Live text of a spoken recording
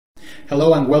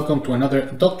Hello and welcome to another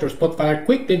Dr. Spotfire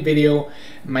quick tip video.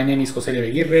 My name is Jose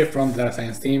Aguirre from the Data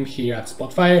Science team here at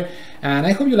Spotfire, and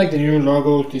I hope you like the new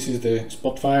logo. This is the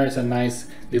Spotfire, it's a nice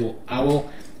little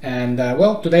owl. And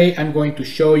well, today I'm going to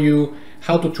show you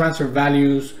how to transfer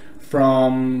values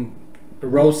from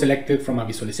rows selected from a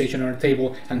visualization or a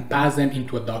table and pass them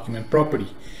into a document property.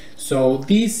 So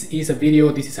this is a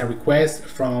video, this is a request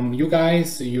from you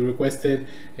guys. You requested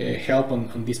help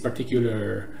on this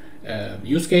particular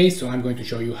use case, so I'm going to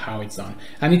show you how it's done.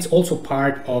 And it's also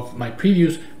part of my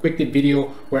previous quick tip video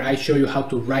where I show you how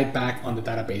to write back on the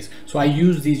database. So I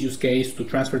use this use case to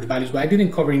transfer the values, but I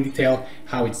didn't cover in detail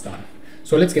how it's done.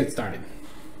 So let's get started.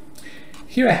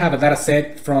 Here I have a data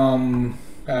set from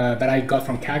that I got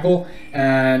from Kaggle,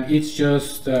 and it's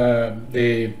just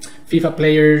the FIFA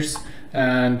players.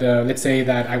 And let's say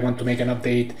that I want to make an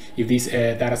update if this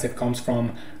data set comes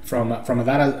from a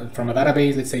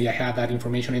database. Let's say I have that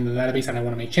information in the database and I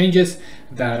want to make changes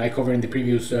that I covered in the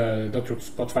previous Dr.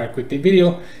 Spotfire quick tip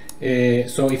video.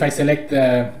 So if I select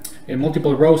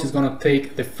multiple rows, it's going to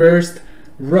take the first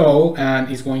row and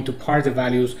is going to parse the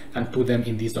values and put them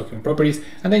in these document properties,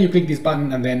 and then you click this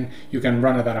button and then you can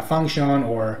run a data function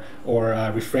or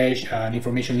refresh an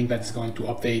information link that's going to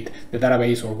update the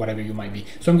database or whatever you might be.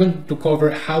 So I'm going to cover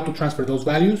how to transfer those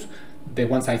values, the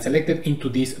ones I selected, into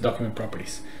these document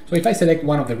properties. So if I select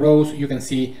one of the rows, you can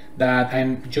see that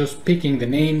I'm just picking the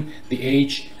name, the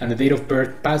age, and the date of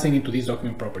birth, passing into these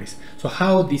document properties. So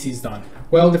how this is done?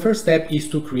 Well, the first step is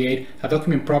to create a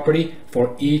document property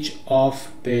for each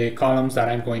of the columns that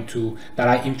I'm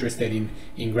interested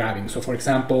in grabbing. So for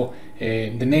example, the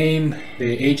name,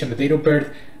 the age, and the date of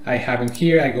birth, I have them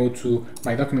here. I go to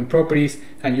my document properties,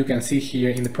 and you can see here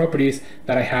in the properties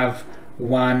that I have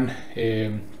one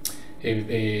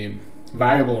a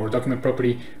variable or document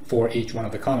property for each one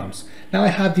of the columns. Now I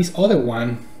have this other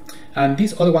one, and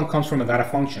this other one comes from a data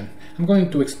function. I'm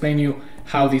going to explain you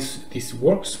how this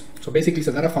works. So basically it's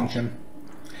a data function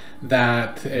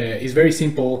that is very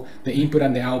simple. The input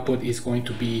and the output is going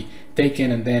to be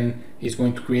taken, and then is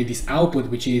going to create this output,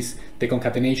 which is the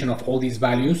concatenation of all these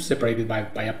values separated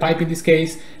by a pipe in this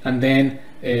case. And then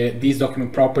this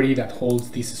document property that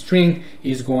holds this string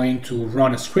is going to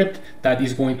run a script that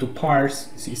is going to parse.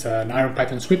 This is an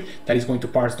IronPython script that is going to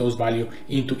parse those values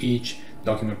into each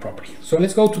document property. So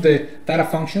let's go to the data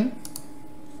function.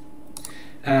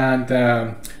 And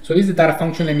so this is the data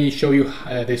function. Let me show you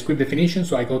the script definition.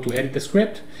 So I go to edit the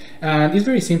script, and it's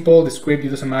very simple. The script, it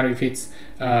doesn't matter if it's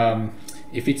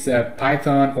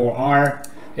Python or R.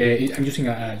 I'm using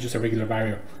just a regular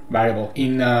variable.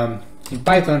 In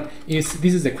Python, this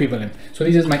is equivalent. So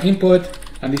this is my input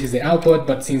and this is the output,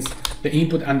 but since the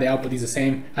input and the output is the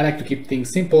same, I like to keep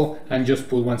things simple and just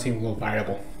put one single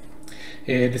variable.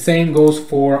 The same goes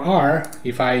for R.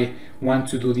 If I want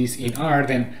to do this in R,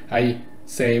 then I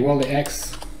say, well, the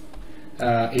X,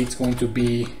 it's going to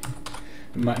be,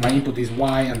 my input is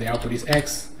Y and the output is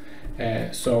X.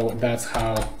 So that's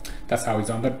how it's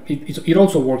done. But it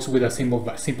also works with a simple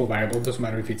variable. It doesn't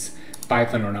matter if it's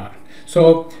Python or not.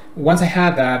 So once I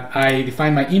have that, I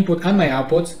define my input and my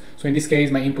outputs. So in this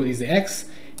case, my input is the X.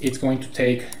 It's going to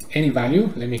take any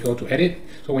value. Let me go to edit.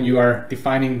 So when you are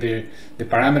defining the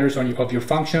parameters of your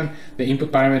function, the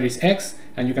input parameter is X,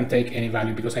 and you can take any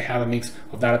value because I have a mix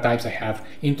of data types. I have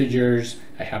integers,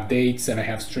 I have dates, and I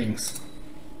have strings.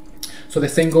 So the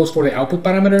same goes for the output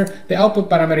parameter. The output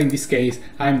parameter in this case,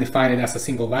 I'm defining it as a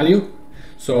single value.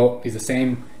 So it's the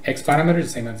same X parameter, the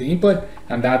same as the input,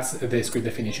 and that's the script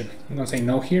definition. I'm going to say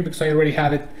no here because I already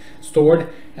have it stored.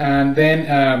 And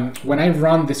then when I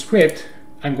run the script,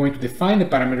 I'm going to define the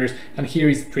parameters, and here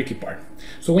is the tricky part.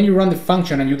 So when you run the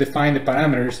function and you define the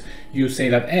parameters, you say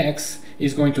that X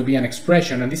is going to be an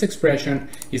expression, and this expression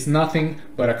is nothing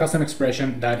but a custom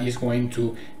expression that is going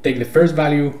to take the first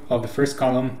value of the first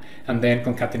column and then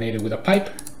concatenate it with a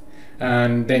pipe.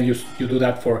 And then you do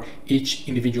that for each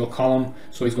individual column.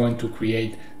 So it's going to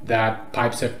create that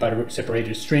pipe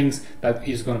separated strings that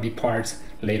is going to be parsed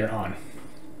later on.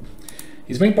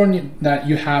 It's very important that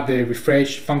you have the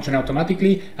refresh function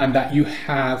automatically, and that you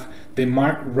have the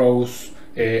marked rows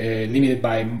limited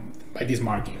by this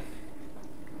marking.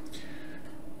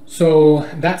 So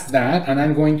that's that, and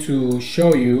I'm going to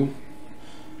show you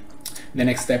the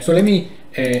next step. So let me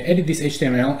edit this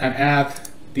HTML and add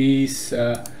this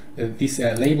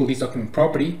label, this document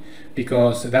property,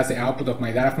 because that's the output of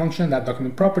my data function, that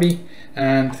document property,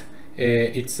 and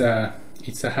it's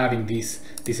having this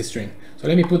string. So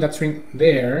let me put that string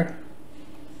there,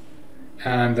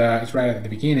 and it's right at the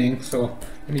beginning. So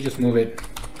let me just move it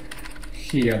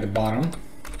here at the bottom,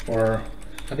 or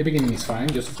at the beginning is fine,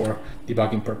 just for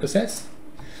debugging purposes.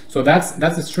 So that's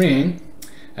the string,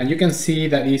 and you can see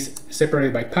that it's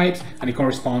separated by pipes, and it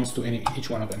corresponds to each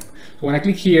one of them. So when I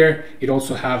click here, it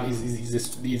also is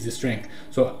the string.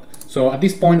 So at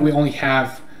this point, we only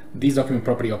have this document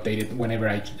property updated whenever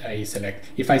I select.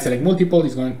 If I select multiple,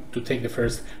 it's going to take the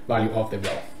first value of the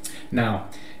row. Now,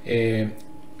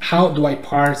 how do I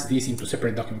parse this into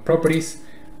separate document properties?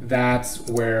 That's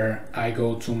where I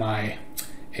go to my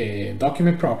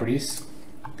document properties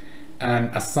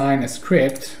and assign a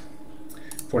script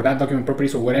for that document property.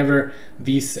 So whenever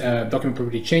this document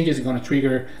property changes, it's going to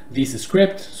trigger this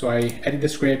script. So I edit the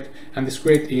script, and the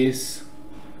script is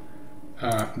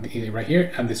right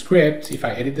here. And the script, if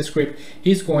I edit the script,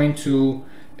 is going to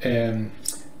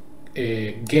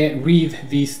read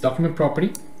this document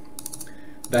property.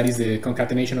 That is the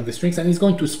concatenation of the strings, and it's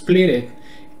going to split it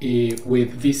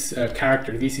with this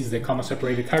character. This is the comma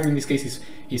separated character. In this case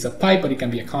is a pipe, but it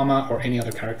can be a comma or any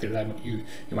other character that you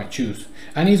might choose.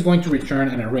 And it's going to return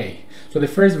an array. So the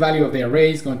first value of the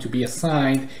array is going to be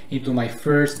assigned into my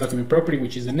first document property,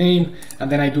 which is the name,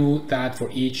 and then I do that for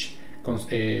each of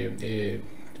the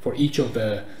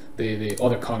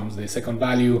other columns. The second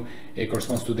value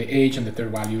corresponds to the age, and the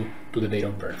third value to the date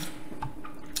of birth.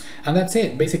 And that's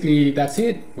it. Basically, that's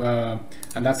it,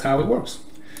 and that's how it works.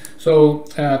 So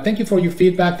thank you for your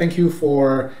feedback. Thank you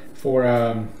for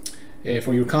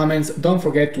your comments. Don't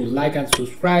forget to like and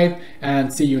subscribe,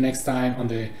 and see you next time on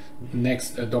the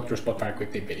next Dr. Spotfire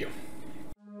quick tip video.